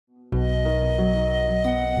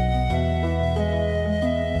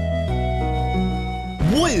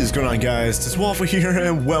What is going on, guys? It's Waffle here,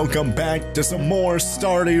 and welcome back to some more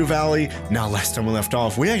Stardew Valley. Now, last time we left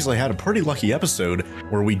off, we actually had a pretty lucky episode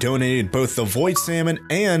where we donated both the void salmon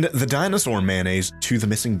and the dinosaur mayonnaise to the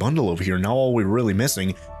missing bundle over here. Now, all we're really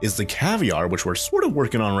missing is the caviar, which we're sort of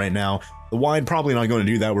working on right now. The wine, probably not going to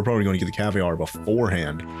do that. We're probably going to get the caviar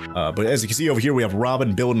beforehand. But as you can see over here, we have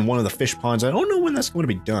Robin building one of the fish ponds. I don't know when that's going to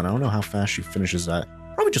be done. I don't know how fast she finishes that.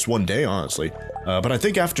 Probably just one day, honestly. But I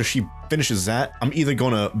think after she finishes that, I'm either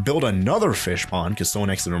going to build another fish pond, because someone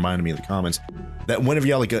actually reminded me in the comments that whenever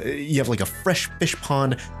you have like a fresh fish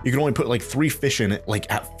pond, you can only put like 3 fish in it,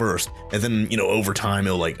 like at first, and then, you know, over time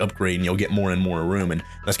it'll like upgrade and you'll get more and more room. And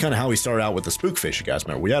that's kind of how we started out with the spookfish, you guys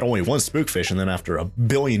remember. We had only 1 spookfish, and then after a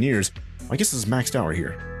billion years, I guess this is maxed out right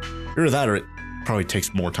here. Either that, or it probably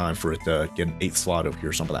takes more time for it to get an 8th slot over here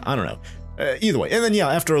or something like that. I don't know. Either way, and then yeah,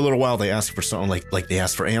 after a little while they ask for something like they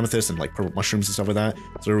asked for amethyst and like purple mushrooms and stuff like that,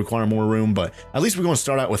 so they require more room. But at least we're going to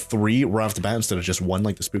start out with 3 right off the bat instead of just 1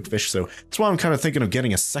 like the spookfish. So that's why I'm kind of thinking of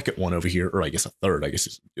getting a second one over here, or I guess a third. I guess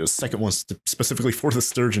it's a second one specifically for the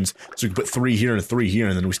sturgeons, so we can put 3 here and 3 here,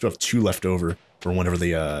 and then we still have 2 left over for whenever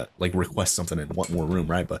they like request something and want more room,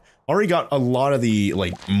 right? But already got a lot of the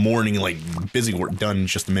like morning like busy work done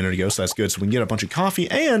just a minute ago, so that's good. So we can get a bunch of coffee,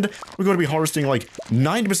 and we're going to be harvesting like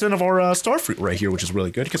 90% of our starfruit right here, which is really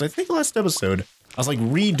good, because I think last episode I was like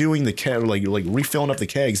redoing the keg, like refilling up the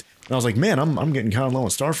kegs, and I was like, man, I'm getting kind of low on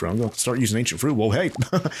starfruit. I'm going to start using ancient fruit. Well, hey,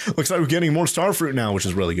 looks like we're getting more starfruit now, which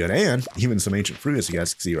is really good, and even some ancient fruit, as you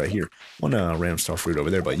guys can see right here. One random starfruit over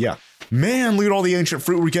there, but yeah. Man, look at all the ancient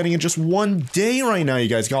fruit we're getting in just 1 day right now, you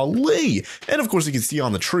guys. Golly. And of course, you can see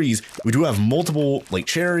on the trees, we do have multiple like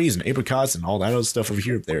cherries and apricots and all that other stuff over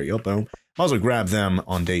here. There you go, boom. Might as well grab them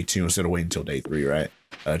on day 2 instead of waiting until day 3, right?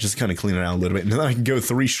 Just kind of clean it out a little bit, and then I can go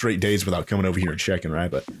 3 straight days without coming over here and checking,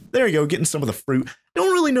 right? But there you go, getting some of the fruit.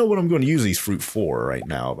 Don't really know what I'm going to use these fruit for right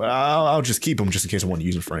now, but I'll just keep them just in case I want to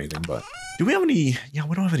use them for anything. But do we have any? Yeah,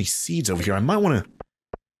 we don't have any seeds over here. I might want to.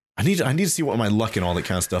 I need to see what my luck and all that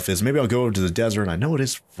kind of stuff is. Maybe I'll go over to the desert. I know it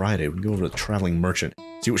is Friday. We can go over to the traveling merchant,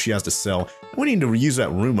 see what she has to sell. We need to reuse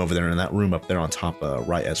that room over there and that room up there on top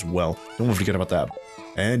right as well. Don't want to forget about that.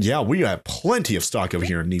 And yeah, we have plenty of stock over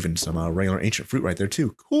here, and even some regular ancient fruit right there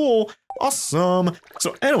too. Cool. Awesome.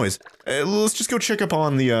 So anyways, let's just go check up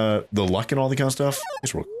on the luck and all the kind of stuff.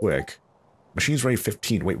 Just real quick. Machines ready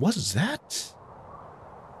 15. Wait, what is that?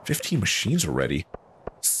 15 machines are ready.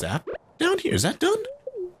 Sap down here. Is that done?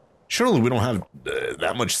 Surely we don't have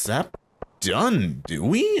that much sap done, do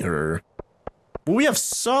we? Or well, we have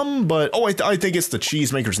some, but oh, I think it's the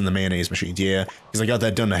cheese makers and the mayonnaise machines. Yeah, because I got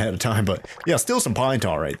that done ahead of time. But yeah, still some pine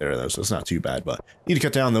tar right there though, so it's not too bad. But need to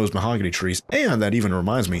cut down those mahogany trees, and that even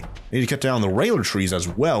reminds me, I need to cut down the regular trees as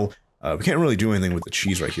well. We can't really do anything with the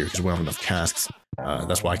cheese right here because we don't have enough casks.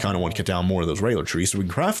 That's why I kind of want to cut down more of those regular trees so we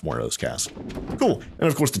can craft more of those casks. Cool. And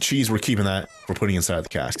of course the cheese, we're keeping that for putting inside the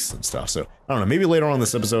casks and stuff. So I don't know, maybe later on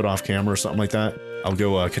this episode off camera or something like that, I'll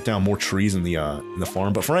go cut down more trees in the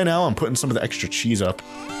farm. But for right now, I'm putting some of the extra cheese up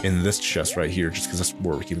in this chest right here just because that's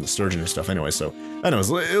where we're keeping the sturgeon and stuff anyway. So anyways,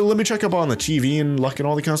 let me check up on the TV and luck and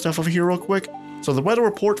all the kind of stuff over here real quick. So the weather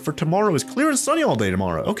report for tomorrow is clear and sunny all day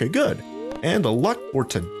tomorrow. Okay, good. And the luck for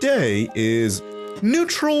today is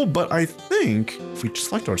neutral, but I think if we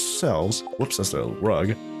select ourselves, whoops, that's a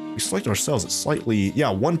rug. We select ourselves, it's slightly, yeah,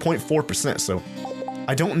 1.4%. So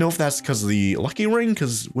I don't know if that's because of the lucky ring,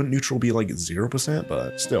 because wouldn't neutral be like 0%,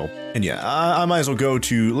 but still. And yeah, I might as well go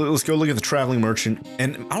to, let's go look at the traveling merchant.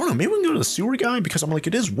 And I don't know, maybe we can go to the sewer guy, because I'm like,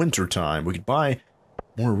 it is winter time. We could buy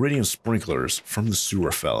more iridium sprinklers from the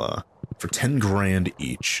sewer fella for 10 grand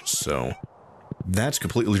each. So that's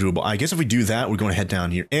completely doable. I guess if we do that, we're going to head down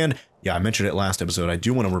here. And yeah, I mentioned it last episode. I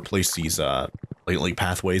do want to replace these like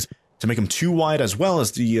pathways to make them 2 wide as well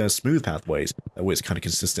as the smooth pathways. That way it's kind of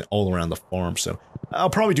consistent all around the farm. So I'll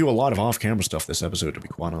probably do a lot of off-camera stuff this episode, to be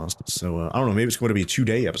quite honest. So I don't know, maybe it's going to be a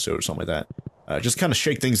 2-day episode or something like that. Just kind of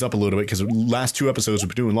shake things up a little bit, because the last 2 episodes we've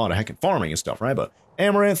been doing a lot of heckin' farming and stuff, right? But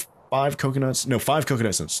amaranth, 5 coconuts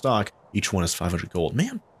in stock. Each one is 500 gold.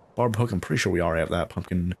 Man, barb hook, I'm pretty sure we already have that.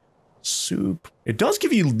 Pumpkin soup. It does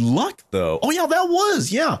give you luck though. Oh yeah, that was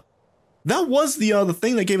the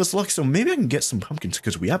thing that gave us luck. So maybe I can get some pumpkins,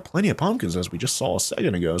 because we have plenty of pumpkins as we just saw a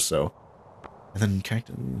second ago. So, and then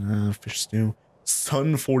cactus, fish stew,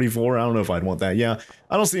 sun 44. I don't know if I'd want that. Yeah,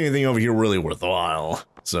 I don't see anything over here really worthwhile.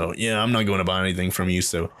 So yeah, I'm not going to buy anything from you.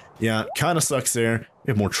 So yeah, kind of sucks there. We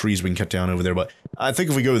have more trees we can cut down over there, but I think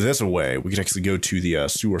if we go this way, we could actually go to the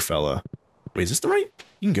sewer fella. Wait, is this the right?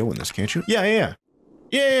 You can go in this, can't you? Yeah.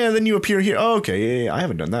 Yeah, then you appear here. Oh, okay, yeah, I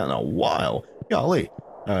haven't done that in a while. Golly.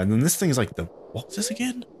 And then this thing is like the... What was this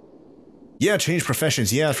again? Yeah, change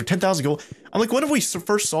professions. Yeah, for 10,000 gold. I'm like, when we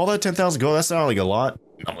first saw that 10,000 gold, that sounded like a lot.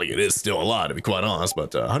 I'm like, it is still a lot, to be quite honest,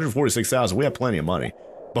 but 146,000, we have plenty of money.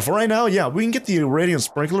 But for right now, yeah, we can get the radiant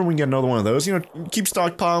sprinkler. We can get another one of those. You know, keep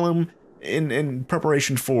stockpiling them in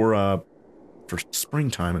preparation for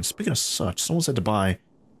springtime. And speaking of such, someone said to buy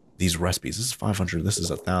these recipes. This is 500. This is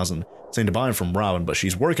 1,000. Saying to buy them from Robin, but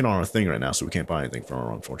she's working on her thing right now, so we can't buy anything from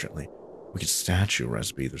her, unfortunately. We could statue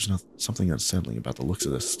recipe. There's something unsettling about the looks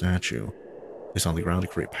of this statue. Place on the ground to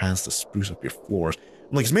create paths to spruce up your floors.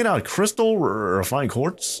 I'm like, it's made out of crystal or refined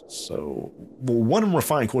quartz. So, well, one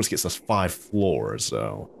refined quartz gets us 5 floors.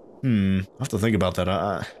 So, I have to think about that.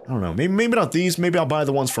 I don't know. Maybe not these. Maybe I'll buy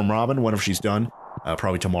the ones from Robin whenever she's done.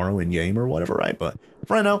 Probably tomorrow in game or whatever, right? But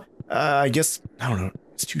for right now, I guess, I don't know.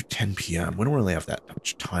 It's 2:10 p.m. We don't really have that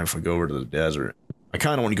much time if we go over to the desert. I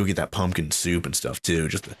kind of want to go get that pumpkin soup and stuff too,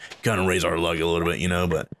 just to kind of raise our luck a little bit, you know,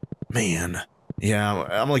 but man, yeah,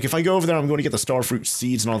 I'm like, if I go over there, I'm going to get the starfruit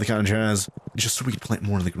seeds and all the kind of jazz, just so we can plant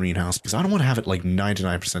more in the greenhouse, because I don't want to have it like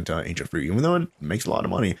 99% ancient fruit, even though it makes a lot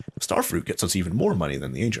of money. The starfruit gets us even more money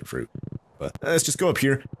than the ancient fruit. But let's just go up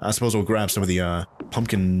here. I suppose we'll grab some of the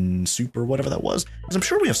pumpkin soup or whatever that was, because I'm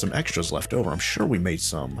sure we have some extras left over. I'm sure we made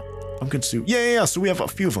some pumpkin soup. Yeah, so we have a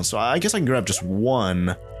few of them, so I guess I can grab just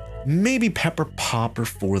one. Maybe pepper popper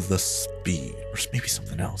for the speed, or maybe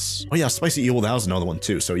something else. Oh yeah, spicy eel, that was another one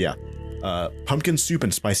too, so yeah. Pumpkin soup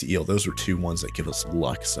and spicy eel, those are 2 ones that give us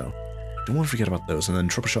luck, so don't want to forget about those. And then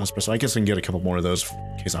triple shot espresso, I guess I can get a couple more of those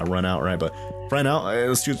in case I run out, right? But for right now,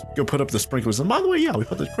 let's just go put up the sprinklers. And by the way, yeah, we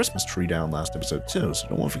put the Christmas tree down last episode too, so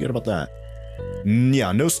don't want to forget about that.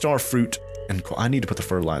 Yeah, no star fruit, and I need to put the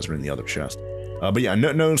fertilizer in the other chest. But yeah,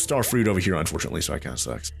 no star fruit over here, unfortunately, so that kind of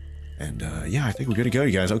sucks. And yeah, I think we're good to go,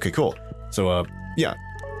 you guys. Okay, cool. So, yeah,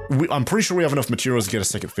 I'm pretty sure we have enough materials to get a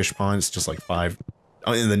second fish pond. It's just like 5.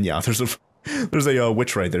 Oh, and then, yeah, there's a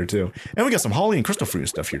witch right there, too. And we got some holly and crystal fruit and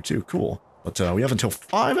stuff here, too. Cool. But we have until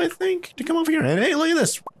 5, I think, to come over here. And hey, look at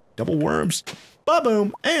this. Double worms.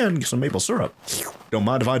 Ba-boom. And some maple syrup. Don't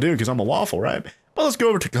mind if I do, because I'm a waffle, right? But let's go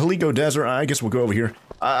over to Calico Desert. I guess we'll go over here.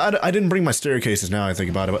 I didn't bring my staircases now I think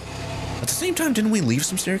about it, but at the same time, didn't we leave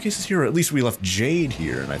some staircases here? Or at least we left jade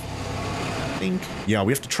here, and I think, yeah,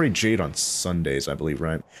 we have to trade jade on Sundays, I believe,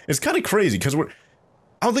 right? It's kind of crazy, because I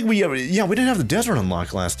don't think we didn't have the desert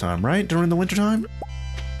unlocked last time, right? During the wintertime?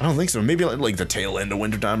 I don't think so. Maybe like the tail end of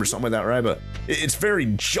wintertime or something like that, right? But it's very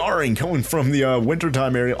jarring going from the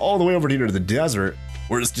wintertime area all the way over here to the desert,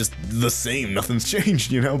 where it's just the same, nothing's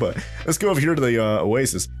changed, you know? But let's go over here to the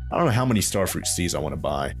oasis. I don't know how many starfruit seeds I want to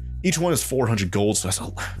buy. Each one is 400 gold, so that's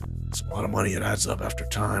a lot of money. It adds up after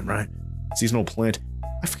time, right? Seasonal plant.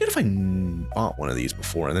 I forget if I bought one of these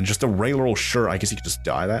before, and then just a regular old shirt. I guess you could just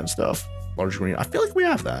dye that and stuff. Large green. I feel like we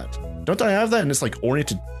have that. Don't I have that? And it's like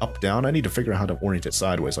oriented up, down. I need to figure out how to orient it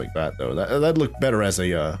sideways like that, though. That'd look better as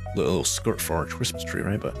a little skirt for our Christmas tree,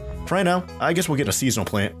 right? But for right now, I guess we'll get a seasonal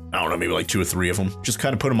plant. I don't know, maybe like 2 or 3 of them. Just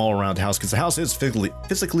kind of put them all around the house, because the house is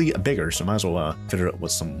physically bigger, so might as well fit it up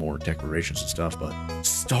with some more decorations and stuff. But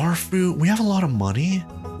starfruit, we have a lot of money.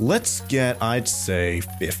 Let's get, I'd say,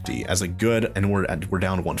 50 as a good, and we're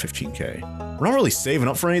down to 115k. We're not really saving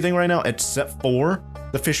up for anything right now, except for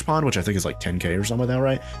the fish pond, which I think is like 10k or something like that,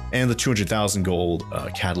 right? And the 200,000 gold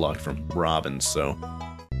catalog from Robin. So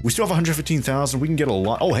we still have 115,000. We can get a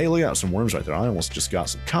lot. Oh, hey, look out, some worms right there. I almost just got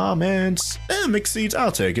some comments. Mixed seeds,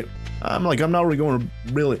 I'll take it. I'm not really going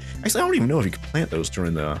to really. Actually, I don't even know if you can plant those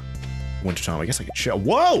during the wintertime. I guess I could check.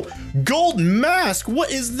 Whoa, golden mask.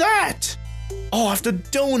 What is that? Oh, I have to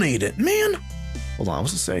donate it, man. Hold on,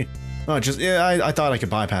 what's it say? Oh, I thought I could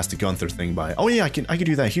bypass the Gunther thing by. Oh yeah, I can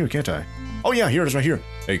do that here, can't I? Oh yeah, here it is right here.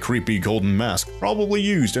 A creepy golden mask, probably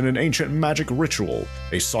used in an ancient magic ritual.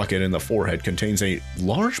 A socket in the forehead contains a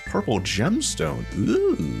large purple gemstone.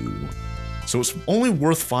 Ooh. So it's only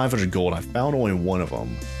worth 500 gold. I found only one of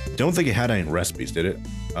them. Don't think it had any recipes, did it?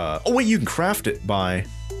 Oh wait, you can craft it by.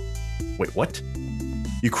 Wait, what?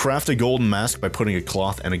 You craft a golden mask by putting a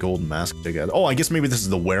cloth and a golden mask together. Oh, I guess maybe this is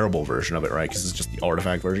the wearable version of it, right? Because it's just the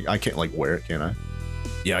artifact version. I can't like wear it, can I?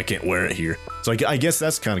 Yeah, I can't wear it here. So I guess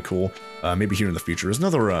that's kind of cool. Maybe here in the future. There's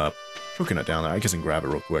another coconut down there. I guess I can grab it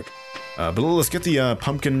real quick. But let's get the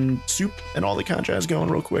pumpkin soup and all the kind of jazz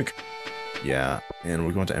going real quick. Yeah, and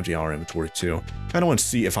we're going to empty our inventory too. Kind of want to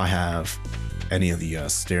see if I have any of the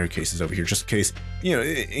staircases over here, just in case, you know,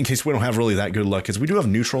 in case we don't have really that good luck, because we do have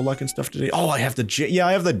neutral luck and stuff today. Oh, I have the jade. Yeah,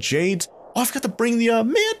 I have the jades. Oh, I forgot to bring the,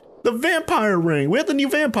 the vampire ring. We had the new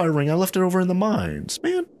vampire ring. I left it over in the mines,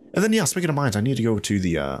 man. And then, yeah, speaking of mines, I need to go to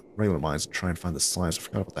the regular mines and try and find the slimes. I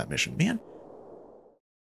forgot about that mission, man.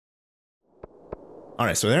 All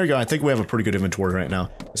right, so there we go. I think we have a pretty good inventory right now.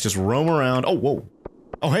 Let's just roam around. Oh, whoa.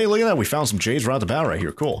 Oh, hey, look at that. We found some jades right out the bat right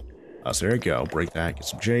here. Cool. So there you go. Break that. Get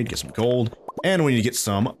some jade. Get some gold. And we need to get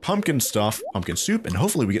some pumpkin stuff, pumpkin soup, and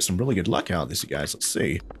hopefully we get some really good luck out of this, you guys. Let's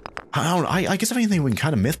see. I don't know. I guess if anything, we can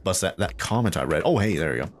kind of myth bust that comment I read. Oh, hey,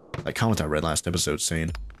 there you go. That comment I read last episode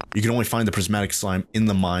saying you can only find the prismatic slime in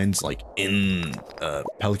the mines, like in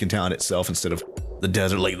Pelican Town itself, instead of the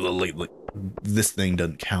desert. Like this thing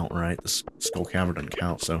doesn't count, right? This skull cavern doesn't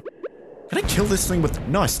count. So can I kill this thing with?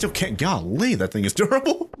 No, I still can't. Golly, that thing is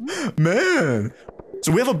durable, man.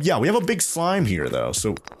 So we have a big slime here though.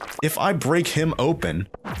 So if I break him open,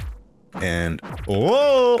 and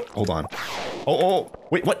whoa, hold on. Oh,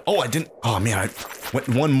 wait, what? Oh, I didn't. Oh man, I went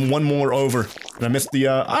one more over, and I missed the.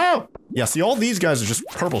 Oh, yeah. See, all these guys are just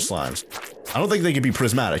purple slimes. I don't think they could be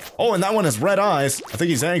prismatic. Oh, and that one has red eyes. I think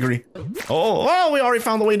he's angry. Oh, we already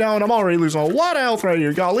found the way down. I'm already losing a lot of health right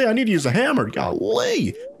here. Golly, I need to use a hammer.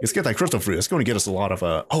 Golly, let's get that crystal fruit. It's going to get us a lot of.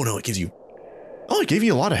 Oh no, it gives you. Oh, it gave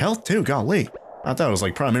you a lot of health too. Golly, I thought it was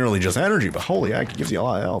like primarily just energy, but holy heck, it gives you a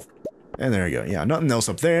lot of health. And there you go. Yeah, nothing else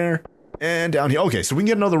up there. And down here. Okay, so we can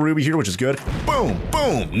get another ruby here, which is good. Boom,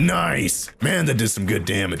 boom, nice. Man, that did some good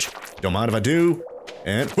damage. Don't mind if I do.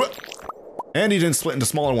 And whoop. And he didn't split into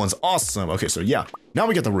smaller ones. Awesome. Okay, so yeah, now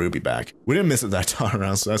we get the ruby back. We didn't miss it that time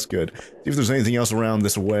around, so that's good. See if there's anything else around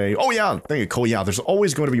this way. Oh yeah, thank you, coal. Yeah, there's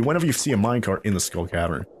always going to be, whenever you see a minecart in the skull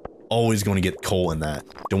cavern, always going to get coal in that.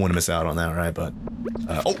 Don't want to miss out on that, right? But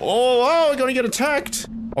we're going to get attacked.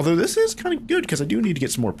 Although this is kind of good because I do need to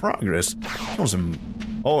get some more progress.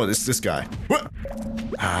 Oh, this guy.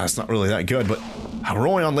 It's not really that good, but we're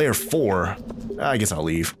only on layer 4. I guess I'll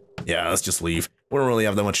leave. Yeah, let's just leave. We don't really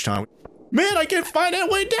have that much time. Man, I can't find any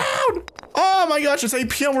way down! Oh my gosh, it's 8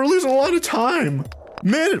 PM. We're losing a lot of time.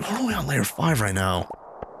 Man, we're only on layer 5 right now.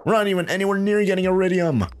 We're not even anywhere near getting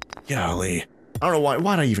iridium. Golly. I don't know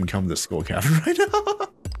why'd I even come to this skull cavern right now?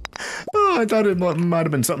 Oh, I thought it might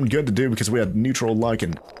have been something good to do because we had neutral luck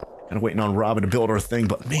and kind of waiting on Robin to build our thing,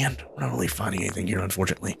 but man, we're not really finding anything here,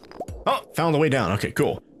 unfortunately. Oh, found the way down. Okay,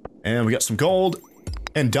 cool. And we got some gold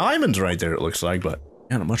and diamonds right there, it looks like, but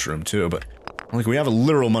and a mushroom too, but like we have a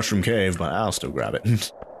literal mushroom cave, but I'll still grab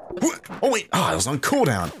it. Oh wait, it was on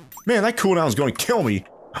cooldown. Man, that cooldown is going to kill me.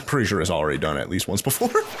 I'm pretty sure it's already done it at least once before.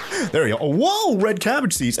 There you go. Oh, whoa, red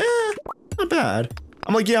cabbage seeds. Not bad.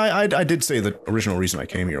 I'm like, yeah, I did say the original reason I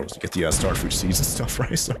came here was to get the starfruit seeds and stuff,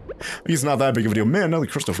 right? So it's not that big of a deal. Man, another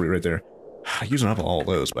crystal fruit right there. Using up all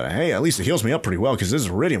those, but hey, at least it heals me up pretty well because this is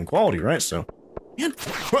iridium quality, right? So, man,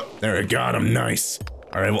 there I got him. Nice.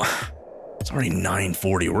 All right, well, it's already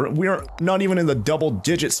 940. We are not even in the double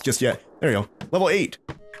digits just yet. There you go. Level 8.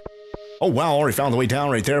 Oh, wow, already found the way down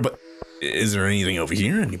right there, but is there anything over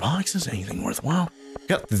here? Any boxes? Anything worthwhile?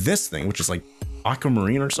 Got this thing, which is like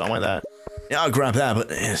aquamarine or something like that. Yeah, I'll grab that, but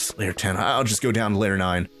it's layer 10. I'll just go down to layer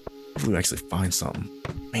 9. Hopefully we actually find something.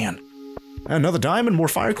 Man. Another diamond, more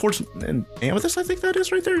fire quartz, and amethyst, I think that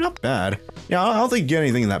is right there. Not bad. Yeah, I don't think you get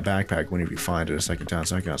anything in that backpack whenever you find it a second time,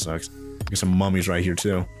 so that kind of sucks. Get some mummies right here,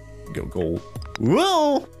 too. Go gold.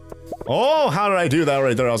 Whoa! Oh, how did I do that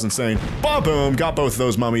right there? That was insane. Ba-boom! Got both of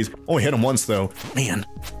those mummies. Only hit them once, though. Man.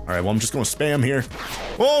 Alright, well, I'm just going to spam here.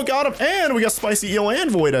 Oh, got him! And we got spicy eel and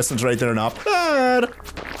void essence right there. Not bad.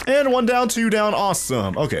 And 1 down, 2 down.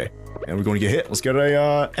 Awesome. Okay. And we're going to get hit. Let's get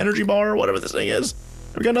a energy bar or whatever this thing is.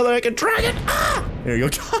 We got another Econ Dragon. Ah! There you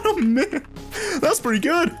go. Got him, man. That's pretty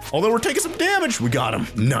good. Although we're taking some damage. We got him.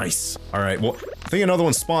 Nice. Alright, well, I think another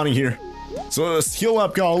one's spawning here. So let's heal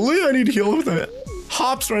up. Golly, I need to heal up with the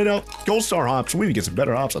hops right now. Gold star hops. We need to get some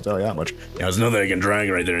better hops, I'll tell you that much. Yeah, there's another Econ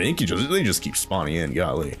Dragon right there. I think they just keep spawning in.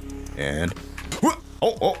 Golly. And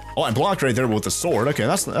oh, I blocked right there with the sword. Okay,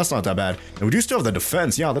 that's not that bad. And we do still have the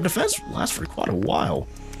defense. Yeah, the defense lasts for quite a while.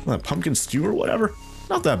 That pumpkin stew or whatever.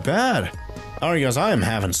 Not that bad. Alright guys, I am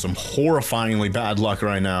having some horrifyingly bad luck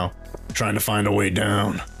right now. Trying to find a way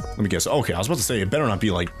down. Let me guess. Okay, I was about to say, it better not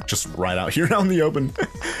be like just right out here out in the open.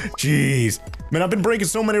 Jeez. Man, I've been breaking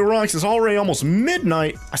so many rocks. It's already almost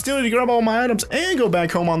midnight. I still need to grab all my items and go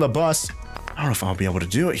back home on the bus. I don't know if I'll be able to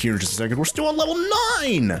do it here in just a second. We're still on level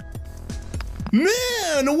 9.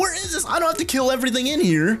 Man, where is this? I don't have to kill everything in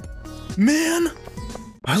here. Man.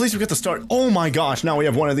 At least we got the start. Oh my gosh, now we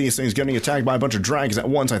have one of these things getting attacked by a bunch of dragons at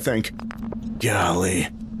once, I think. Golly.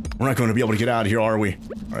 We're not going to be able to get out of here, are we?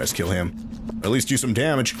 Alright, let's kill him. Or at least do some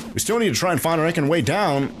damage. We still need to try and find our way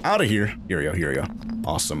down out of here. Here we go.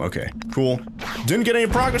 Awesome, okay. Cool. Didn't get any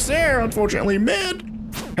progress there, unfortunately.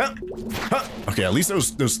 Man. Okay, at least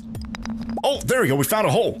those... Oh, there we go. We found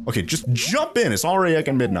a hole. Okay, just jump in. It's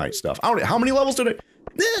already midnight stuff. How many levels did it?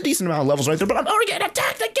 A decent amount of levels right there, but I'm already getting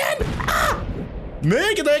attacked again. Ah!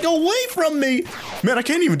 Man, get the heck away from me! Man, I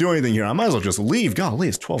can't even do anything here. I might as well just leave. Golly,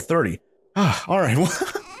 it's 12:30. All right, well,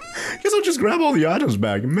 guess I'll just grab all the items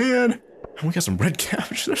back. Man, we got some red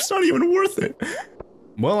cabbage. That's not even worth it.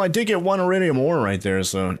 Well, I did get 1 iridium ore right there,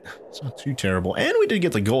 so it's not too terrible. And we did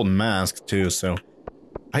get the golden mask, too, so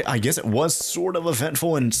I guess it was sort of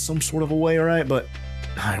eventful in some sort of a way, right? But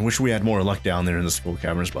I wish we had more luck down there in the school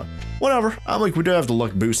caverns, but whatever. Like, we did have the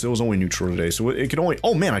luck boost. It was only neutral today, so it could only...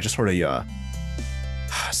 Oh, man, I just heard a,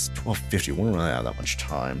 it's 12:50. We don't really have that much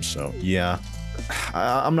time, so yeah.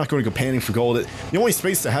 I'm not going to go panning for gold. The only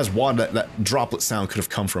space that has water that droplet sound could have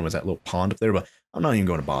come from is that little pond up there, but I'm not even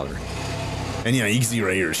going to bother. And yeah, you can see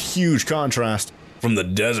right here, huge contrast from the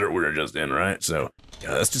desert we were just in, right? So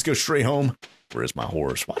yeah, let's just go straight home. Where is my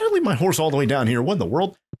horse? Why did I leave my horse all the way down here? What in the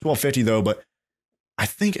world? 12:50 though, but I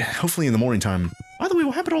think hopefully in the morning time. By the way,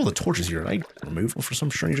 what happened to all the torches here? Did I remove them for some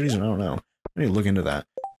strange reason? I don't know. I need to look into that.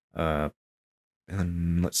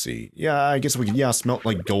 And let's see. Yeah, I guess we could, yeah, smelt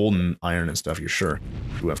like gold and iron and stuff here, sure.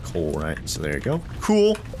 We have coal, right? So there you go.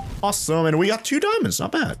 Cool. Awesome. And we got 2 diamonds.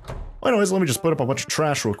 Not bad. Well, anyways, let me just put up a bunch of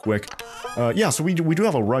trash real quick. Yeah, so we do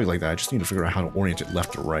have a rug like that. I just need to figure out how to orient it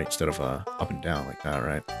left to right instead of up and down like that,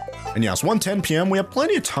 right? And yeah, it's 1:10 p.m. We have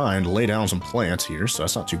plenty of time to lay down some plants here, so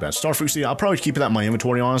that's not too bad. Starfruit seed, I'll probably keep that in my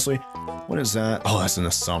inventory, honestly. What is that? Oh, that's in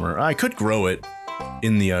the summer. I could grow it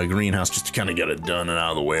in the greenhouse just to kind of get it done and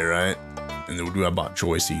out of the way, right? And then we do have bok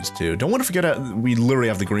choy seeds too. Don't want to forget we literally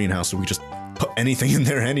have the greenhouse, so we just put anything in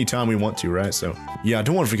there anytime we want to, right? So yeah,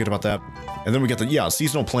 don't want to forget about that. And then we got the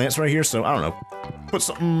seasonal plants right here. So I don't know, put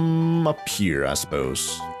something up here, I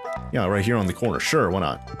suppose. Yeah, right here on the corner. Sure, why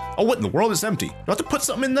not? Oh, what in the world? It's empty. Do I have to put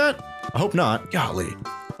something in that? I hope not. Golly.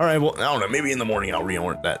 All right, well, I don't know. Maybe in the morning I'll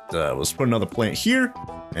reorient that. Let's put another plant here.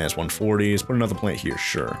 And it's 140. Let's put another plant here.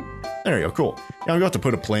 Sure. There you go. Cool. Yeah, I'm going to have to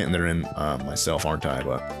put a plant in there in myself, aren't I?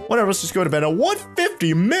 But whatever. Let's just go to bed at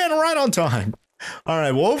 1:50. Man, right on time. All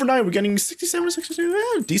right. Well, overnight we're getting 67, 62.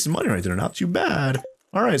 Yeah, decent money right there. Not too bad.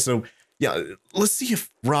 All right. So yeah, let's see if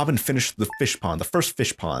Robin finished the fish pond, the first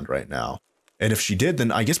fish pond right now. And if she did,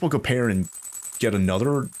 then I guess we'll go pair and get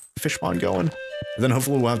another fish pond going. And then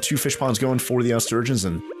hopefully we'll have 2 fish ponds going for the sturgeons,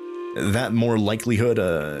 and that more likelihood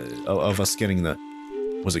of us getting the,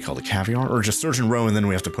 what's it called, the caviar? Or just sturgeon roe, and then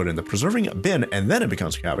we have to put in the preserving bin, and then it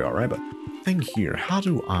becomes caviar, right? But thing here, how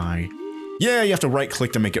do I... Yeah, you have to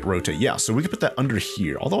right-click to make it rotate. Yeah, so we can put that under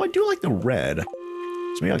here. Although I do like the red.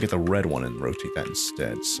 So maybe I'll get the red one and rotate that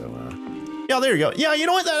instead. So, yeah, there you go. Yeah, you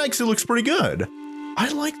know what? That actually looks pretty good. I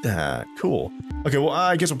like that. Cool. Okay, well,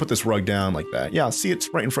 I guess I'll put this rug down like that. Yeah, see, it's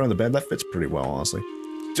right in front of the bed. That fits pretty well, honestly.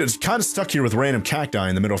 Just kind of stuck here with random cacti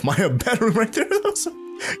in the middle of my bedroom right there. So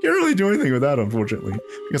can't really do anything with that, unfortunately.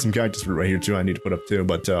 I got some cactus fruit right here, too, I need to put up, too.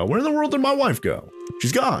 But where in the world did my wife go?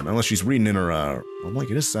 She's gone, unless she's reading in her, I'm like,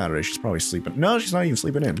 it is Saturday. She's probably sleeping. No, she's not even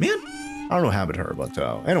sleeping in. Man, I don't know what happened to her, but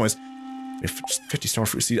anyways. If just 50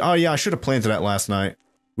 starfruit seeds. Oh, yeah, I should have planted that last night.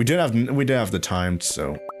 We did have the time,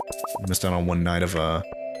 so I missed out on one night of,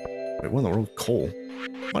 wait, what in the world? Coal.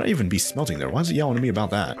 Why would I even be smelting there? Why is it yelling at me about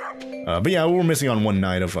that? But yeah, we were missing on one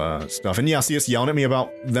night of stuff. And yeah, see, it's yelling at me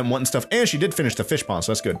about them wanting stuff. And she did finish the fish pond,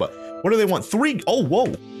 so that's good. But what do they want? 3? Oh, whoa.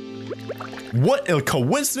 What a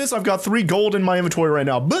coincidence. I've got 3 gold in my inventory right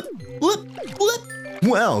now. Blip, blip, blip.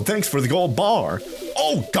 Well, thanks for the gold bar.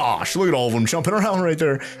 Oh, gosh. Look at all of them jumping around right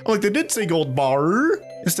there. I'm like, they did say gold bar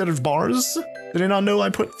instead of bars. Did they not know I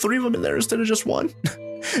put 3 of them in there instead of just 1?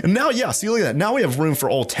 And now, yeah, see, look at that. Now we have room for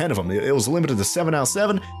all 10 of them. It was limited to 7 out of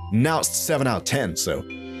 7. Now it's 7 out of 10. So,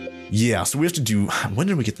 yeah, so we have to do... When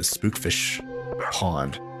did we get the spookfish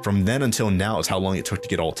pond? From then until now is how long it took to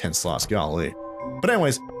get all 10 slots. Golly. But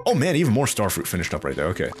anyways, oh man, even more starfruit finished up right there.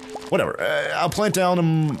 Okay, whatever. I'll plant down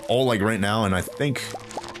them all like right now, and I think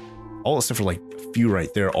all except for like a few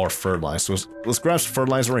right there are fertilized. So let's grab some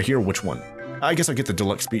fertilizer right here. Which one? I guess I'll get the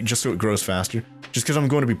deluxe speed just so it grows faster. Just because I'm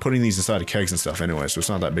going to be putting these inside of kegs and stuff anyway, so it's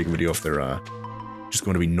not that big of a deal if they're just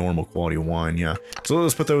going to be normal quality wine. Yeah. So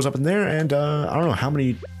let's put those up in there, and I don't know how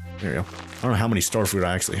many. There you go. I don't know how many starfruit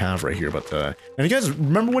I actually have right here, but and you guys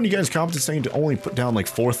remember when you guys commented saying to only put down like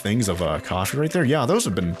 4 things of coffee right there? Yeah, those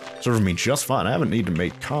have been serving me just fine. I haven't needed to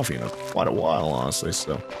make coffee in quite a while, honestly.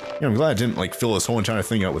 So yeah, I'm glad I didn't like fill this whole entire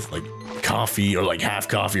thing out with like coffee or like half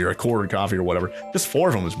coffee or a quarter coffee or whatever. Just 4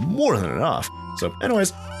 of them is more than enough. So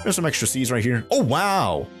anyways, there's some extra seeds right here. Oh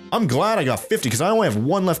wow, I'm glad I got 50 because I only have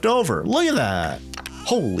 1 left over. Look at that.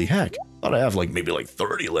 Holy heck. Thought I have like maybe like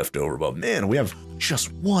 30 left over, but man, we have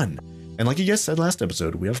just 1. And like you guys said last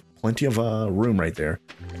episode, we have plenty of room right there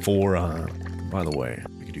for, by the way,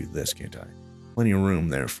 I could do this, can't I? Plenty of room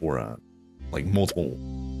there for like multiple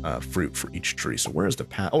fruit for each tree. So where's the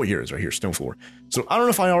path? Oh, here it is right here, stone floor. So I don't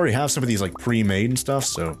know if I already have some of these like pre-made and stuff.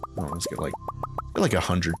 So let's get like probably like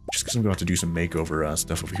 100, just because I'm going to have to do some makeover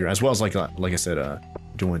stuff over here, as well as like I said, I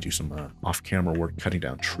do want to do some off-camera work, cutting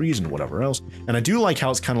down trees and whatever else. And I do like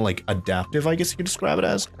how it's kind of like adaptive, I guess you could describe it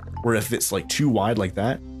as, where if it's like too wide like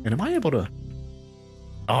that, and am I able to?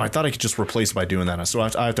 Oh, I thought I could just replace it by doing that. So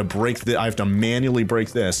I have to break I have to manually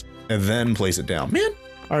break this and then place it down. Man,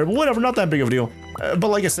 all right, well, whatever, not that big of a deal. But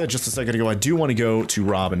like I said just a second ago, I do want to go to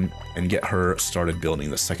Robin and get her started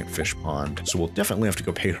building the second fish pond. So we'll definitely have to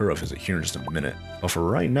go pay her a visit here in just a minute. But for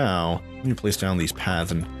right now, let me place down these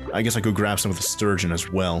paths, and I guess I go grab some of the sturgeon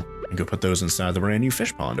as well and go put those inside the brand new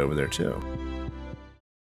fish pond over there too.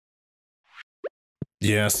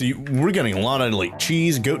 Yeah, see, we're getting a lot of like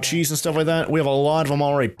cheese, goat cheese and stuff like that. We have a lot of them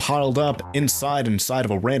already piled up inside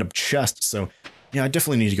of a random chest. So yeah, I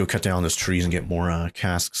definitely need to go cut down those trees and get more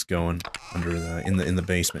casks going under in the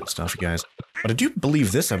basement and stuff, you guys. But I do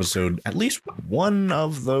believe this episode, at least one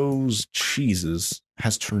of those cheeses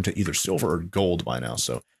has turned to either silver or gold by now.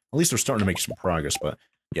 So at least they're starting to make some progress. But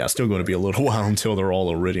yeah, it's still going to be a little while until they're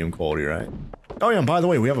all iridium quality, right? Oh yeah, and by the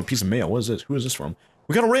way, we have a piece of mail. What is this? Who is this from?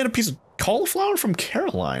 We got a random piece of cauliflower from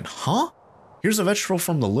Caroline, huh? Here's a vegetable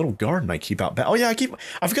from the little garden I keep out back. Oh yeah,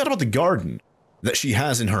 I forgot about the garden that she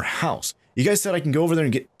has in her house. You guys said I can go over there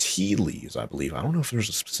and get tea leaves, I believe. I don't know if there's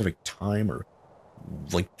a specific time or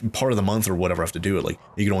like part of the month or whatever I have to do it. Like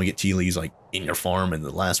you can only get tea leaves like in your farm in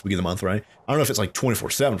the last week of the month, right? I don't know if it's like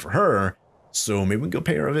 24/7 for her. So maybe we can go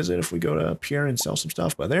pay her a visit if we go to Pierre and sell some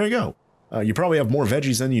stuff. But there you go. You probably have more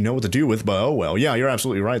veggies than you know what to do with, but oh well. Yeah, you're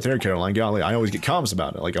absolutely right there, Caroline. Golly, I always get comments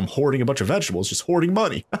about it. Like I'm hoarding a bunch of vegetables, just hoarding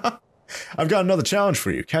money. I've got another challenge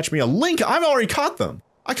for you. Catch me a link. I've already caught them.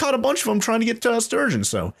 I caught a bunch of them trying to get sturgeon.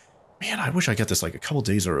 So, man, I wish I got this like a couple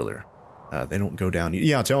days earlier. They don't go down.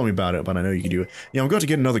 Yeah, tell me about it, but I know you can do it. Yeah, I'm going to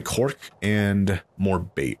get another cork and more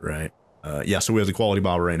bait, right? Yeah, so we have the quality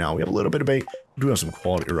bobber right now. We have a little bit of bait. We do have some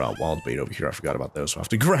quality wild bait over here. I forgot about those, so I have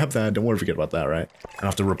to grab that. Don't worry, forget about that, right? I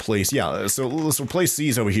have to replace, yeah, so let's replace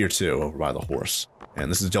these over here too, over by the horse. And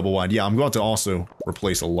this is double wide. Yeah, I'm going to also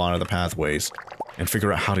replace a lot of the pathways and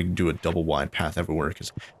figure out how to do a double wide path everywhere.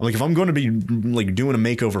 Because, like, if I'm going to be, like, doing a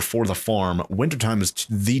makeover for the farm, wintertime is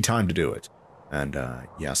the time to do it. And,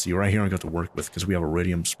 yeah, see, right here I got to work with, because we have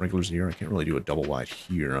iridium sprinklers here. I can't really do a double wide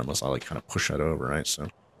here unless I, like, kind of push that over, right? So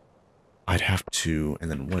I'd have to, and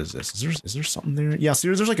then what is this? Is there something there? Yeah, see,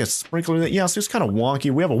 there's like a sprinkler that, yeah, so it's kind of wonky.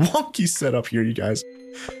 We have a wonky setup here, you guys.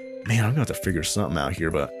 Man, I'm gonna have to figure something out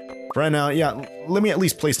here, but for right now, yeah, let me at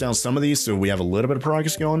least place down some of these so we have a little bit of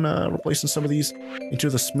progress going, replacing some of these into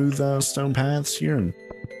the smooth stone paths here, and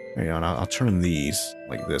there you go, and I'll turn these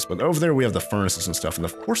like this. But over there we have the furnaces and stuff, and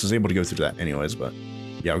the horse is able to go through that anyways, but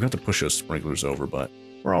yeah, we've got to push those sprinklers over, but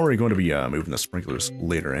we're already going to be moving the sprinklers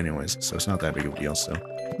later anyways, so it's not that big of a deal. So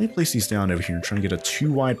let me place these down over here and try to get a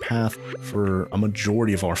 2-wide path for a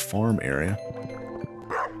majority of our farm area.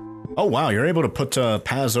 Oh wow, you're able to put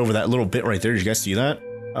paths over that little bit right there. Did you guys see that?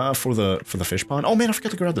 For the fish pond. Oh man, I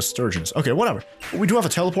forgot to grab the sturgeons. Okay, whatever. We do have a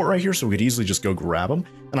teleport right here, so we could easily just go grab them.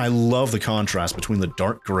 And I love the contrast between the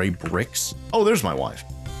dark gray bricks. Oh, there's my wife.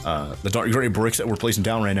 The dark gray bricks that we're placing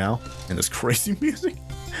down right now, and this crazy music.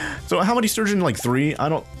 So how many sturgeon? Like 3?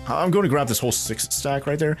 I'm going to grab this whole 6 stack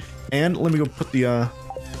right there, and let me go put the a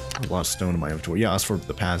lot of stone in my inventory. Yeah, that's for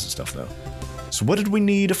the paths and stuff though. So what did we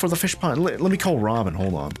need for the fish pond? Let me call Robin.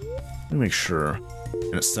 Hold on. Let me make sure.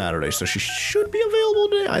 And it's Saturday, so she should be available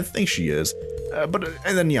today. I think she is.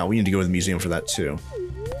 And then yeah, we need to go to the museum for that too.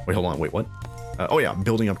 Wait, hold on. Wait, what? Oh yeah,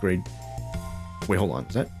 building upgrade. Wait, hold on.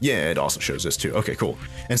 Is that? Yeah, it also shows this too. Okay, cool.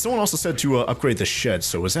 And someone also said to upgrade the shed.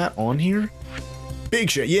 So is that on here? Big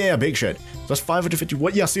shed. Yeah, big shed. So that's 550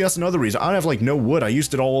 wood. Yeah, see, that's another reason. I have like no wood. I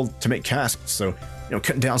used it all to make casks. So, you know,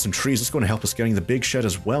 cutting down some trees. It's going to help us getting the big shed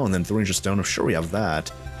as well. And then 300 stone. I'm sure we have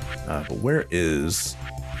that. But where is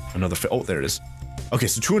another? Oh, there it is. Okay,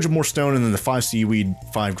 so 200 more stone and then the 5 seaweed,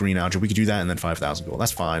 5 green algae. We could do that and then 5,000 gold.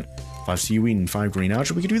 That's fine. 5 seaweed and 5 green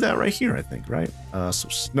algae. We could do that right here, I think, right? So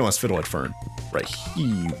no, that's fiddlehead fern. Right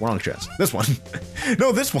here. Wrong chest. This one.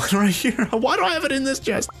 No, this one right here. Why do I have it in this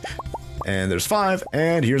chest? And there's 5,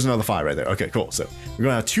 and here's another 5 right there. Okay, cool. So we're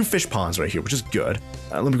gonna have 2 fish ponds right here, which is good.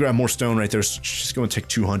 Let me grab more stone right there. She's gonna take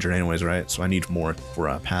 200 anyways, right? So I need more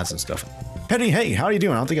for paths and stuff. Penny, hey, how are you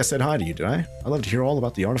doing? I don't think I said hi to you, did I? I'd love to hear all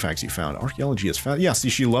about the artifacts you found. Archaeology is found. Yeah, see,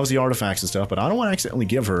 she loves the artifacts and stuff, but I don't want to accidentally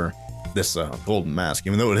give her this golden mask,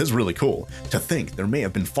 even though it is really cool. To think there may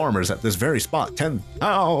have been farmers at this very spot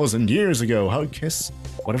 10,000 years ago. Hug, kiss,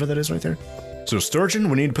 whatever that is right there. So sturgeon,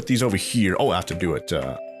 we need to put these over here. Oh, I have to do it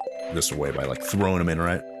this way by like throwing them in,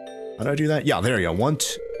 right? How do I do that? Yeah, there you go. 1,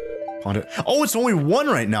 2. Oh, it's only 1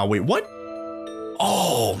 right now. Wait, what?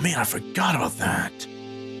 Oh man, I forgot about that.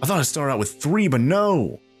 I thought I started out with 3, but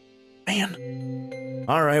no. Man.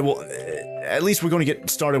 All right, well, at least we're going to get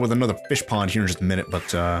started with another fish pond here in just a minute,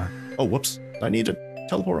 but, oh, whoops. I need to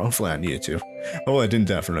teleport. Hopefully I needed to. Oh, I didn't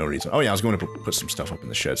that for no reason. Oh, yeah, I was going to put some stuff up in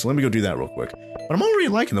the shed, so let me go do that real quick. But I'm already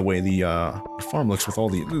liking the way the farm looks with all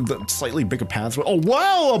the slightly bigger paths. Oh,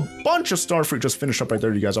 wow, a bunch of starfruit just finished up right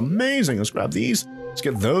there, you guys. Amazing. Let's grab these. Let's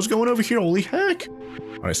get those going over here. Holy heck.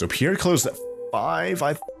 All right, so Pierre closed at 5.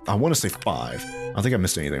 I want to say 5. I don't think I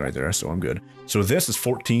missed anything right there, so I'm good. So this is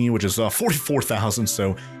 14, which is 44,000.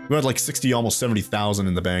 So we had like 60, almost 70,000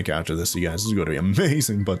 in the bank after this, you guys. This is going to be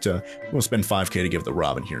amazing, but we'll spend 5K to give the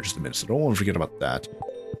Robin here in just a minute, so don't want to forget about that.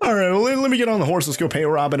 All right, well, let me get on the horse. Let's go pay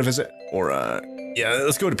Robin a visit. Or, yeah,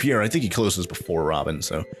 let's go to Pierre. I think he closes before Robin,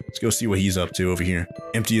 so let's go see what he's up to over here.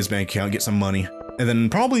 Empty his bank account, get some money. And then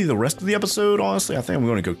probably the rest of the episode, honestly, I think I'm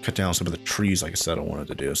going to go cut down some of the trees, like I said I wanted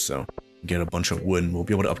to do, so get a bunch of wood, and we'll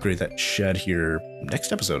be able to upgrade that shed here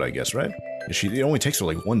next episode, I guess, right? It only takes her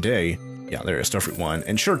like 1 day. Yeah, there is starfruit wine.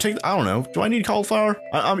 And sure, I don't know. Do I need cauliflower?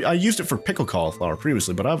 I used it for pickled cauliflower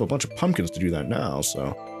previously, but I have a bunch of pumpkins to do that now,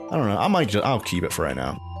 so I don't know. I'll keep it for right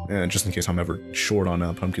now. Just in case I'm ever short on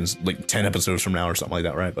pumpkins, like 10 episodes from now or something like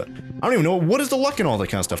that, right? But I don't even know. What is the luck and all that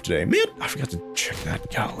kind of stuff today? Man, I forgot to check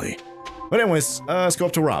that. Golly. But anyways, let's go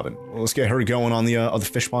up to Robin. Let's get her going on the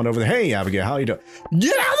fish pond over there. Hey, Abigail, how you doing?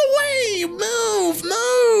 Get out of the way!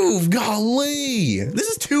 Move! Golly! This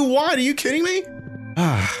is too wide. Are you kidding me?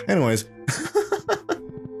 Anyways.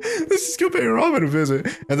 Let's just go pay Robin a visit.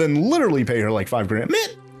 And then literally pay her like 5 grand. Man,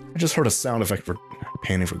 I just heard a sound effect for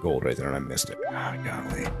panning for gold right there and I missed it.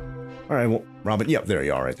 Golly. All right, well, Robin, yep, there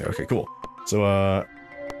you are right there. Okay, cool. So,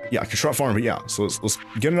 yeah, construct farm, but yeah, so let's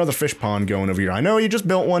get another fish pond going over here. I know you just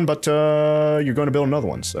built one, but you're going to build another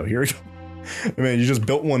one, so here we go. I mean, you just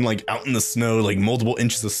built one like out in the snow, like multiple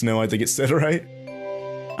inches of snow, I think it said, right?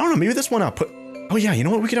 I don't know, maybe this one I'll put, oh yeah, you know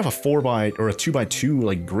what, we could have a 2x2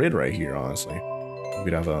 like grid right here, honestly. We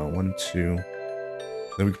could have a 1, 2,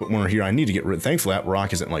 then we could put one right here. I need to get rid, thankfully that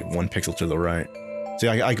rock isn't like 1 pixel to the right. See,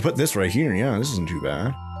 I could put this right here, yeah, this isn't too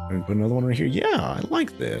bad. And put another one right here, yeah, I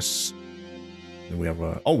like this. Then we have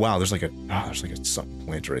a, oh wow, there's like something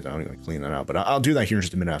planted right there. I'm gonna clean that out, but I'll do that here in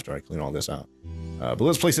just a minute after I clean all this out. But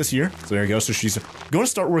let's place this here. So there you go. So she's going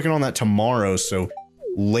to start working on that tomorrow. So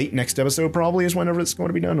late next episode probably is whenever it's going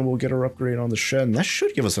to be done, and we'll get her upgrade on the shed, and that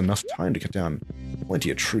should give us enough time to cut down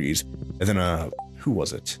plenty of trees. And then who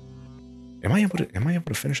was it? Am I able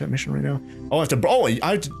to finish that mission right now? Oh,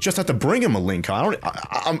 I just have to bring him a link card.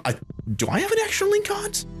 Do I have an extra link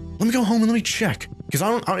cards? Let me go home and let me check.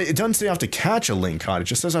 Because it doesn't say I have to catch a link card. It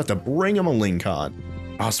just says I have to bring him a link card.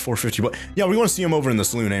 Oh, it's 450, but yeah, we want to see him over in the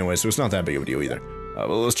saloon anyway, so it's not that big of a deal either.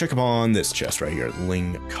 Well, let's check up on this chest right here.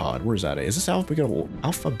 Link card. Where's that? Is this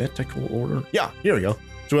alphabetical order? Yeah, here we go.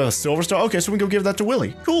 So we have a silver star. Okay, so we can go give that to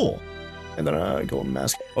Willie. Cool. And then golden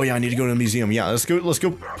mask. Oh yeah, I need to go to the museum. Yeah, let's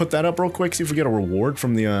go put that up real quick. See if we get a reward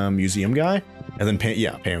from the museum guy. And then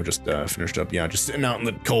Pam just finished up. Yeah, just sitting out in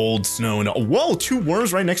the cold snow and whoa, 2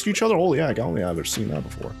 worms right next to each other. Holy heck, I only ever seen that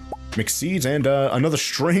before. Mixed seeds and another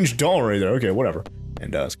strange doll right there. Okay, whatever.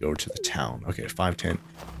 And let's go to the town. Okay, 5:10.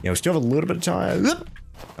 Yeah, we still have a little bit of time.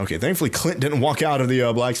 Okay, thankfully Clint didn't walk out of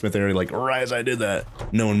the blacksmith area like right as I did that.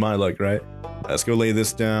 Knowing my luck, right? Let's go lay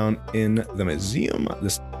this down in the museum.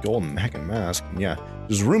 This golden heckin' mask. Yeah,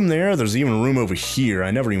 there's room there. There's even room over here. I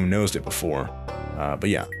never even noticed it before. But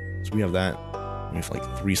yeah, so we have that. We have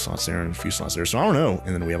like 3 slots there and a few slots there. So I don't know.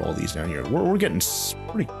 And then we have all these down here. We're getting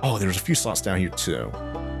pretty. Oh, there's a few slots down here too.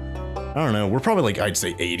 I don't know. We're probably like, I'd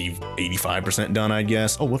say 85% done, I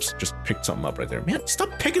guess. Oh, whoops. Just picked something up right there. Man, stop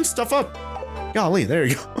picking stuff up. Golly, there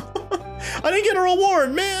you go. I didn't get a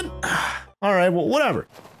reward, man. All right, well, whatever.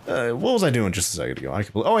 What was I doing just a second ago?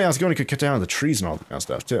 Oh, yeah, I was going to cut down the trees and all that kind of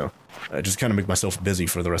stuff, too. Just kind of make myself busy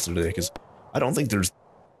for the rest of the day, because I don't think there's...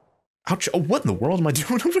 Ouch. Oh, what in the world am I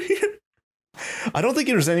doing over here? I don't think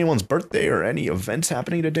there's anyone's birthday or any events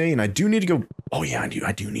happening today, and I do need to go... Oh, yeah,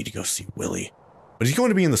 I do need to go see Willie. But he's going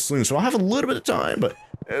to be in the saloon, so I'll have a little bit of time, but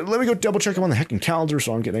let me go double check him on the heckin' calendar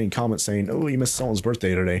so I don't get any comments saying, oh, you missed someone's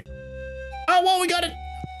birthday today. Oh, well, we got it.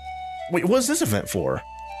 Wait, what's this event for?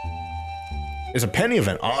 It's a penny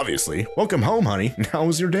event, obviously. Welcome home, honey. How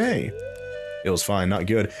was your day? It was fine, not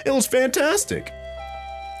good. It was fantastic.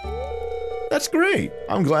 That's great.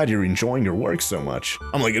 I'm glad you're enjoying your work so much.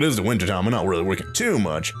 I'm like, it is the wintertime. I'm not really working too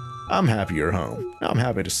much. I'm happy you're home. I'm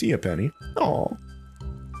happy to see you, Penny. Aw.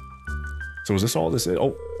 So is this all this is?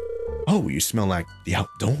 Oh, you smell like the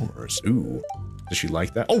outdoors. Ooh. Does she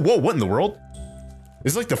like that? Oh, whoa, what in the world?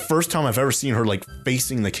 This is like the first time I've ever seen her like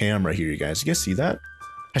facing the camera here, you guys. You guys see that?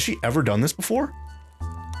 Has she ever done this before?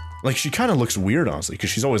 Like, she kind of looks weird, honestly, because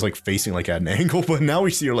she's always like facing like at an angle, but now we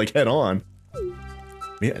see her like head on.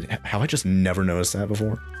 Yeah, have I just never noticed that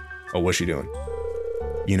before? Oh, what's she doing?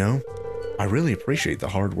 You know, I really appreciate the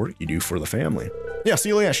hard work you do for the family. Yeah, see,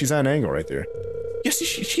 yeah, she's at an angle right there. Yes,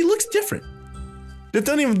 she looks different. That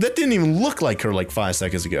didn't even look like her like 5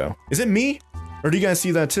 seconds ago. Is it me? Or do you guys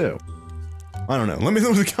see that too? I don't know. Let me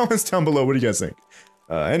know in the comments down below. What do you guys think?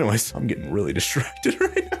 Anyways, I'm getting really distracted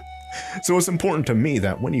right now. So it's important to me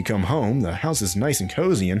that when you come home, the house is nice and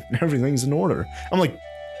cozy and everything's in order. I'm like,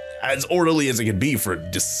 as orderly as it could be for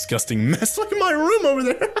a disgusting mess like my room over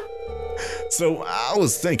there. So I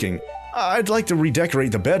was thinking, I'd like to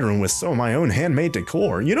redecorate the bedroom with some of my own handmade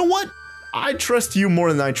decor. You know what? I trust you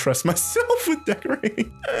more than I trust myself with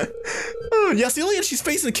decorating. Yeah, see, look at she's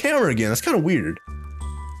facing the camera again. That's kind of weird.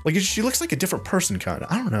 Like, she looks like a different person, kind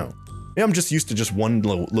of. I don't know. Yeah, I'm just used to just one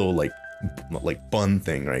little like bun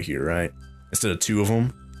thing right here, right? Instead of two of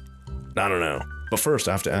them. I don't know. But first,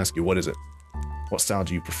 I have to ask you, what is it? What style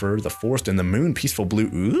do you prefer? The forest and the moon, peaceful blue.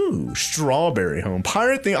 Ooh, strawberry home,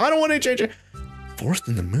 pirate thing. I don't want to change it. Forest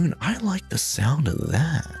and the moon. I like the sound of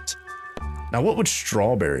that. Now, what would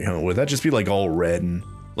strawberry home? Would that just be like all red and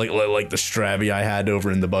like the Strabby I had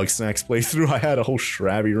over in the Bug Snacks playthrough? I had a whole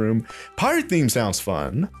Strabby room. Pirate theme sounds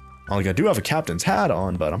fun. Like, I do have a captain's hat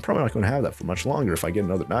on, but I'm probably not going to have that for much longer if I get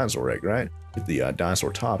another dinosaur egg, right? Get the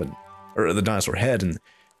dinosaur top or the dinosaur head, and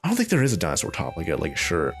I don't think there is a dinosaur top like a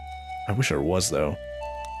shirt. I wish there was though.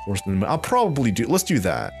 Forest in the Moon. I'll probably do. Let's do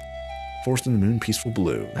that. Forest in the Moon, peaceful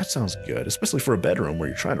blue. That sounds good, especially for a bedroom where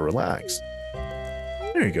you're trying to relax.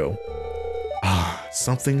 There you go. Ah,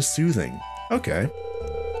 something soothing. Okay.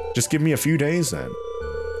 Just give me a few days then.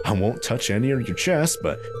 I won't touch any of your chests,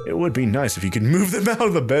 but it would be nice if you could move them out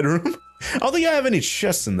of the bedroom. I don't think I have any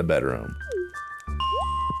chests in the bedroom.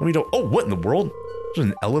 Let me know. Oh, what in the world? There's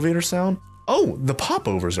an elevator sound? Oh, the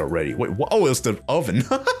popovers are ready. Wait, what? Oh, it's the oven.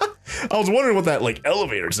 I was wondering what that, like,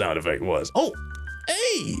 elevator sound effect was. Oh,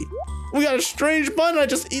 hey! We got a strange bun. I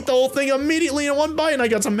just eat the whole thing immediately in one bite, and I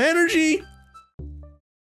got some energy.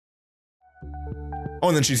 Oh,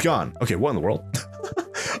 and then she's gone. Okay, what in the world?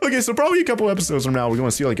 Okay, so probably a couple episodes from now, we're going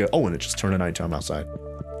to see like a... Oh, and it just turned to nighttime outside.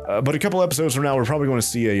 But a couple episodes from now, we're probably going to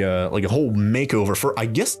see a like a whole makeover for, I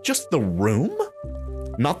guess, just the room?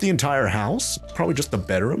 Not the entire house. Probably just the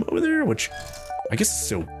bedroom over there, which I guess is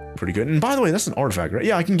still pretty good. And by the way, that's an artifact, right?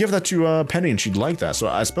 Yeah, I can give that to Penny and she'd like that. So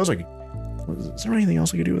I suppose I could... Is there anything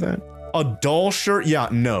else I could do with that? A doll shirt? Yeah,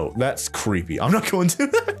 no, that's creepy. I'm not going to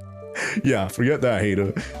that. Yeah, forget that,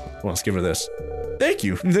 Hater. Well, let's give her this. Thank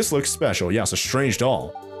you. This looks special. Yeah, it's a strange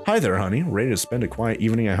doll. Hi there, honey. Ready to spend a quiet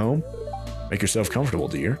evening at home? Make yourself comfortable,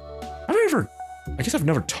 dear. I guess I've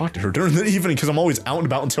never talked to her during the evening because I'm always out and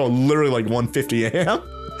about until literally like 1:50 a.m.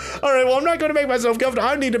 All right, well, I'm not going to make myself comfortable.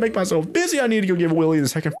 I need to make myself busy. I need to go give Willie the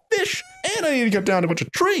second fish, and I need to cut down a bunch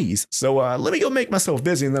of trees. So let me go make myself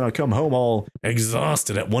busy, and then I'll come home all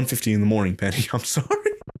exhausted at 1:50 in the morning, Penny. I'm sorry.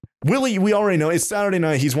 Willie, we already know, it's Saturday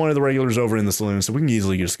night. He's one of the regulars over in the saloon, so we can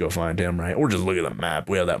easily just go find him, right? Or just look at the map.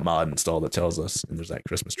 We have that mod installed that tells us, and there's that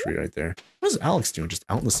Christmas tree right there. What is Alex doing? Just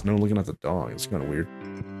out in the snow looking at the dog. It's kind of weird.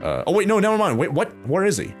 Oh, wait, no, never mind. Wait, what? Where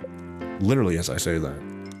is he? Literally, as I say that.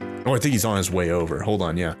 Oh, I think he's on his way over. Hold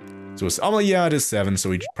on, yeah. So it's, oh, yeah, it is 7,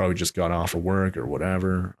 so he probably just got off of work or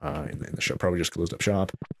whatever. And the shop probably just closed up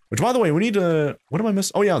shop. Which, by the way, we need to... What am I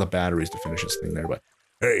missing? Oh, yeah, the batteries to finish this thing there, but...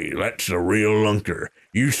 Hey, that's a real lunker.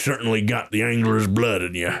 You certainly got the angler's blood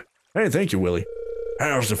in you. Hey, thank you, Willie.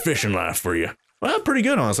 How's the fishing life for you? Well, pretty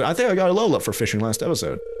good, honestly. I think I got a level up for fishing last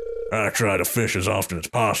episode. I try to fish as often as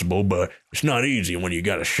possible, but it's not easy when you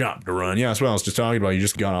got a shop to run. Yeah, that's what I was just talking about. You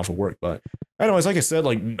just got off of work, but... Anyways, like I said,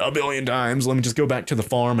 like a billion times, let me just go back to the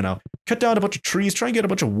farm and I'll cut down a bunch of trees, try and get a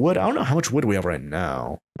bunch of wood. I don't know how much wood we have right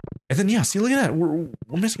now. And then, yeah, see, look at that. We're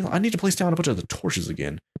missing... I need to place down a bunch of the torches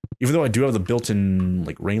again. Even though I do have the built-in,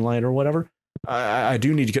 like, rain light or whatever, I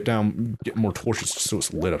do need to get more torches so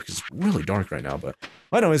it's lit up, because it's really dark right now, but...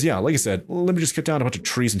 Anyways, yeah, like I said, let me just cut down a bunch of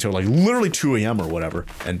trees until, like, literally 2 a.m. or whatever,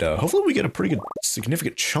 and hopefully we get a pretty good,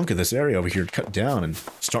 significant chunk of this area over here cut down and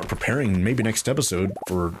start preparing maybe next episode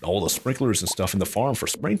for all the sprinklers and stuff in the farm for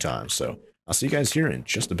springtime, so... I'll see you guys here in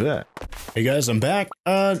just a bit. Hey guys, I'm back.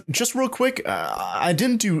 Just real quick, I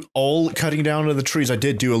didn't do all cutting down of the trees. I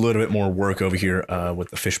did do a little bit more work over here with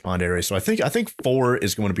the fish pond area. So I think 4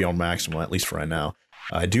 is going to be our maximum, at least for right now.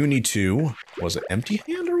 I do need to, was it empty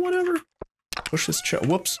hand or whatever? Push this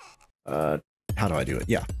whoops. How do I do it?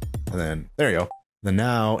 Yeah. And then, there you go. Then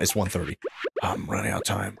now it's 1:30. I'm running out of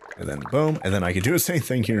time. And then boom. And then I can do the same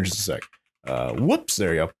thing here in just a sec. Whoops,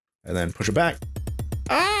 there you go. And then push it back.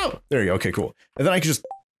 Oh, there you go. Okay, cool. And then I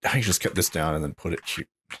can just cut this down and then put it here,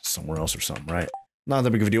 somewhere else or something, right? Not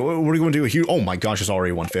that big of a deal. We're going to do a huge... Oh my gosh, it's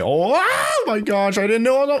already one fail. Oh my gosh, I didn't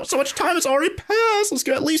know so much time has already passed. Let's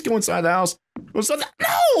at least go inside the house. Go inside the...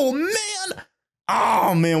 No, man!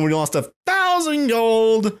 Oh man, we lost 1,000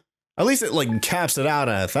 gold. At least it like caps it out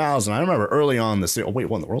at 1,000. I remember early on this... Oh wait,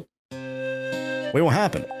 what in the world? Wait, what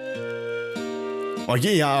happened? Oh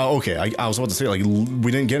yeah, okay. I was about to say like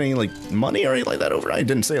we didn't get any like money or anything like that over. I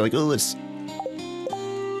didn't say like, oh, let's...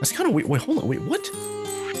 That's kind of weird. Wait, hold on. Wait, what?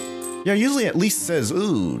 Yeah, usually at least says,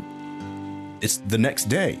 ooh, it's the next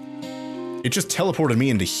day. It just teleported me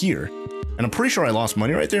into here. And I'm pretty sure I lost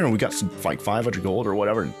money right there and we got some, like 500 gold or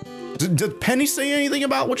whatever. Did Penny say anything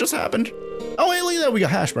about what just happened? Oh, hey, look at that. We got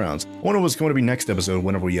hash browns. I wonder what's going to be next episode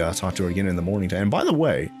whenever we talk to her again in the morning time. And by the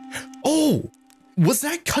way, oh, was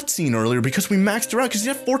that cutscene earlier because we maxed her out because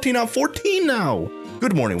you have 14 out of 14 now.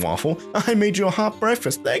 Good morning, Waffle. I made you a hot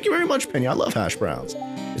breakfast. Thank you very much, Penny. I love hash browns.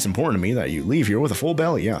 It's important to me that you leave here with a full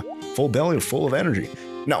belly. Yeah, full belly full of energy.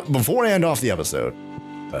 Now, before I end off the episode,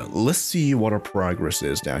 let's see what our progress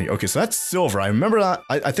is down here. Okay, so that's silver. I remember that.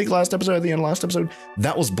 I think last episode, at the end of last episode,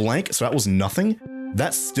 that was blank, so that was nothing.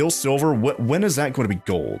 That's still silver. When is that going to be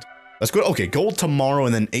gold? That's good. Okay, gold tomorrow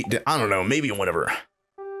and then 8 days. I don't know, maybe whenever.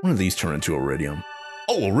 One of these turn into iridium.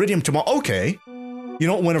 Oh, iridium tomorrow. Okay. You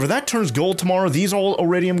know, whenever that turns gold tomorrow, these all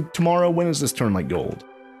iridium tomorrow. When does this turn like gold?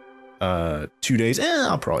 2 days.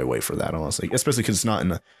 I'll probably wait for that, honestly. Especially because it's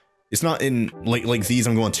not in like these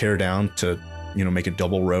I'm going to tear down to, you know, make a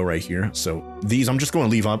double row right here. So these I'm just going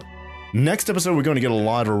to leave up. Next episode, we're going to get a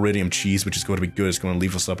lot of iridium cheese, which is going to be good. It's going to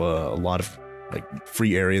leave us up a lot of like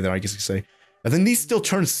free area there, I guess you could say. And then these still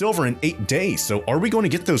turn silver in 8 days. So are we going to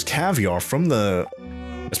get those caviar from the...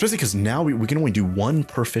 Especially because now we can only do one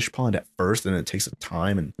per fish pond at first, and it takes a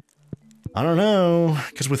time, and I don't know.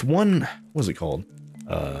 Because with one, what is it called?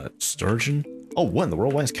 Sturgeon? Oh, what in the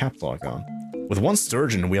world? Why is cap lock on? With one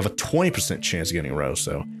sturgeon, we have a 20% chance of getting a row,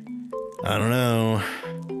 so I don't know.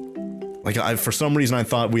 Like, for some reason, I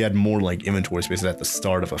thought we had more, like, inventory spaces at the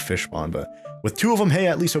start of a fish pond, but with 2 of them, hey,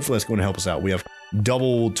 at least hopefully that's going to help us out. We have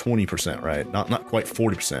double 20%, right? Not quite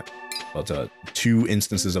 40%, but 2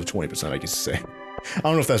 instances of 20%, I guess you say. I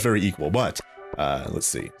don't know if that's very equal, but let's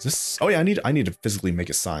see. Is this... Oh yeah, I need to physically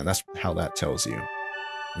make a sign. That's how that tells you.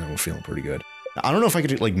 And we're feeling pretty good. I don't know if I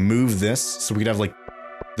could like move this so we could have like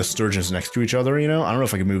the sturgeons next to each other, you know? I don't know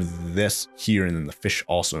if I could move this here and then the fish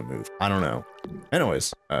also move. I don't know.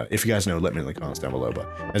 Anyways, if you guys know, let me know in the comments down below. But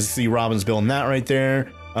as you see, Robin's building that right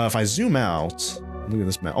there. If I zoom out, look at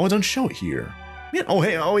this map. Oh, it doesn't show it here. Man, oh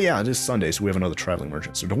hey, oh yeah, it is Sunday, so we have another traveling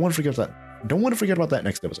merchant. So don't want to forget that. Don't want to forget about that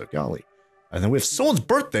next episode. Golly. And then we have someone's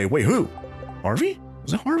birthday. Wait, who? Harvey?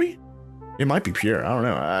 Was it Harvey? It might be Pierre. I don't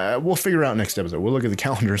know. We'll figure it out next episode. We'll look at the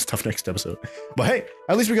calendar and stuff next episode. But hey,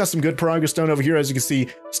 at least we got some good progress done over here. As you can see,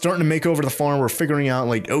 starting to make over the farm. We're figuring out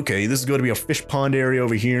like, okay, this is going to be a fish pond area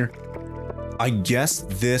over here. I guess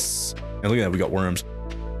this... And look at that, we got worms.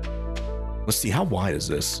 Let's see, how wide is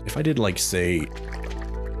this? If I did like, say...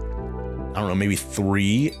 I don't know, maybe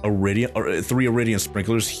 3 iridium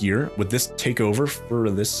sprinklers here. Would this take over for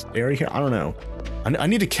this area here? I don't know. I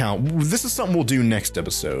need to count. This is something we'll do next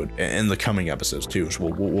episode and the coming episodes too. So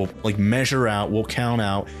we'll like measure out, we'll count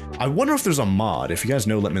out. I wonder if there's a mod. If you guys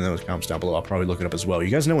know, let me know in the comments down below. I'll probably look it up as well. You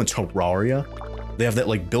guys know in Terraria, they have that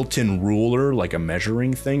like built-in ruler, like a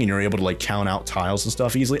measuring thing, and you're able to like count out tiles and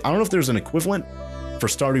stuff easily. I don't know if there's an equivalent for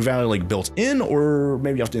Stardew Valley like built in, or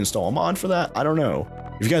maybe you have to install a mod for that. I don't know.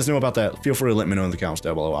 If you guys know about that, feel free to let me know in the comments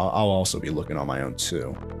down below. I'll also be looking on my own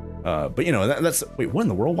too. But you know, that's... Wait, what in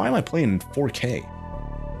the world? Why am I playing in 4K?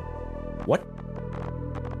 What?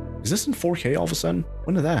 Is this in 4K all of a sudden?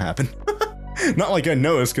 When did that happen? Not like I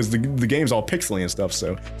noticed, because the game's all pixely and stuff,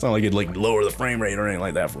 so it's not like it'd like lower the frame rate or anything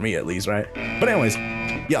like that for me at least, right? But anyways,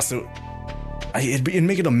 yeah, so... It'd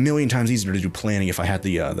make it a million times easier to do planning if I had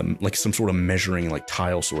the like some sort of measuring like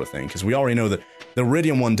tile sort of thing, because we already know that the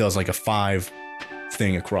iridium one does like a 5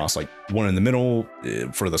 thing across, like 1 in the middle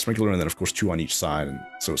for the sprinkler, and then of course 2 on each side, and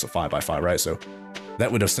so it's a 5 by 5, right? So that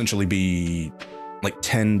would essentially be like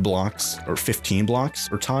 10 blocks or 15 blocks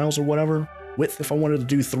or tiles or whatever width if I wanted to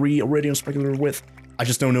do 3 iridium sprinkler width. I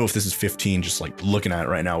just don't know if this is 15 just like looking at it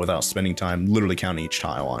right now without spending time literally counting each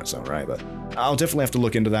tile on its own, right? But I'll definitely have to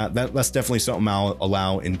look into that. That's definitely something I'll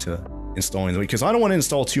allow into installing, because I don't want to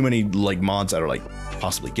install too many like mods that are like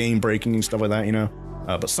possibly game breaking and stuff like that, you know?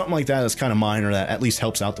 But something like that is kind of minor that at least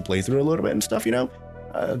helps out the playthrough a little bit and stuff, you know?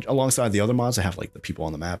 Alongside the other mods that have like the people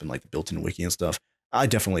on the map and like the built-in wiki and stuff, I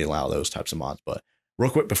definitely allow those types of mods. But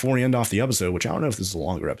real quick, before we end off the episode, which I don't know if this is a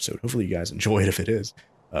longer episode, hopefully you guys enjoy it if it is,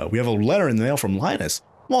 we have a letter in the mail from Linus.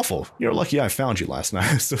 Waffle, you're lucky I found you last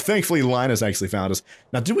night. So thankfully Linus actually found us.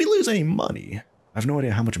 Now, did we lose any money? I have no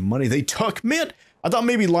idea how much money they took. Man, I thought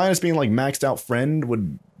maybe Linus being like maxed out friend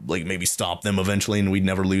would like maybe stop them eventually and we'd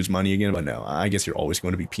never lose money again. But no, I guess you're always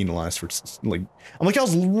going to be penalized for like, I'm like, I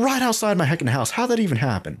was right outside my heckin' house. How'd that even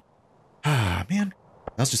happen? Ah, man.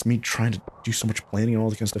 That's just me trying to do so much planning and all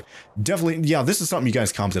that kind of stuff. Definitely, yeah, this is something you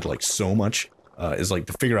guys commented like so much, is like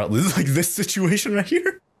to figure out like this situation right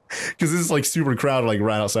here. Because this is like super crowded, like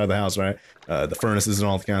right outside the house, right? The furnaces and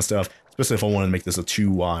all that kind of stuff. Especially if I wanted to make this a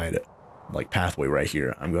too wide like pathway right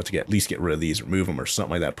here. I'm going to at least get rid of these, remove them or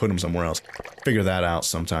something like that, put them somewhere else. Figure that out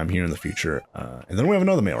sometime here in the future. And then we have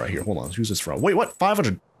another mail right here. Hold on, who's this from? Wait, what?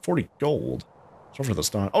 540 gold. So for the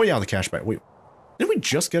start. Oh yeah, the cashback. Wait, didn't we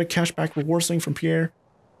just get a cashback rewards thing from Pierre?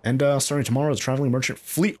 And starting tomorrow, the traveling merchant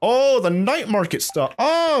fleet. Oh, the night market stuff.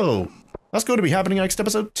 Oh, that's going to be happening next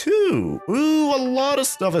episode too. Ooh, a lot of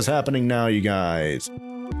stuff is happening now, you guys.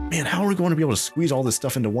 Man, how are we going to be able to squeeze all this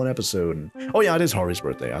stuff into one episode? And, oh yeah, it is Harvey's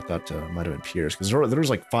birthday. I thought it might have been Pierre's because there's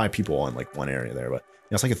like 5 people on like one area there, but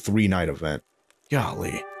yeah, it's like a 3-night event.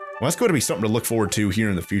 Golly. Well, that's going to be something to look forward to here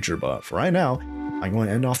in the future, but for right now, I'm going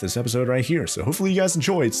to end off this episode right here. So hopefully you guys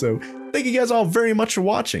enjoyed. So thank you guys all very much for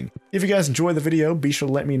watching. If you guys enjoyed the video, be sure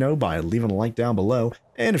to let me know by leaving a like down below.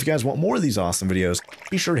 And if you guys want more of these awesome videos,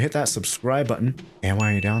 be sure to hit that subscribe button. And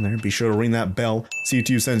while you're down there, be sure to ring that bell so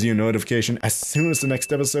YouTube sends you a notification as soon as the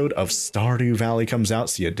next episode of Stardew Valley comes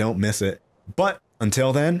out so you don't miss it. But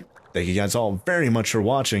until then, thank you guys all very much for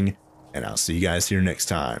watching. And I'll see you guys here next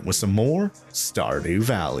time with some more Stardew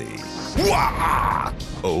Valley. Wah!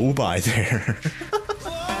 Oh, bye there.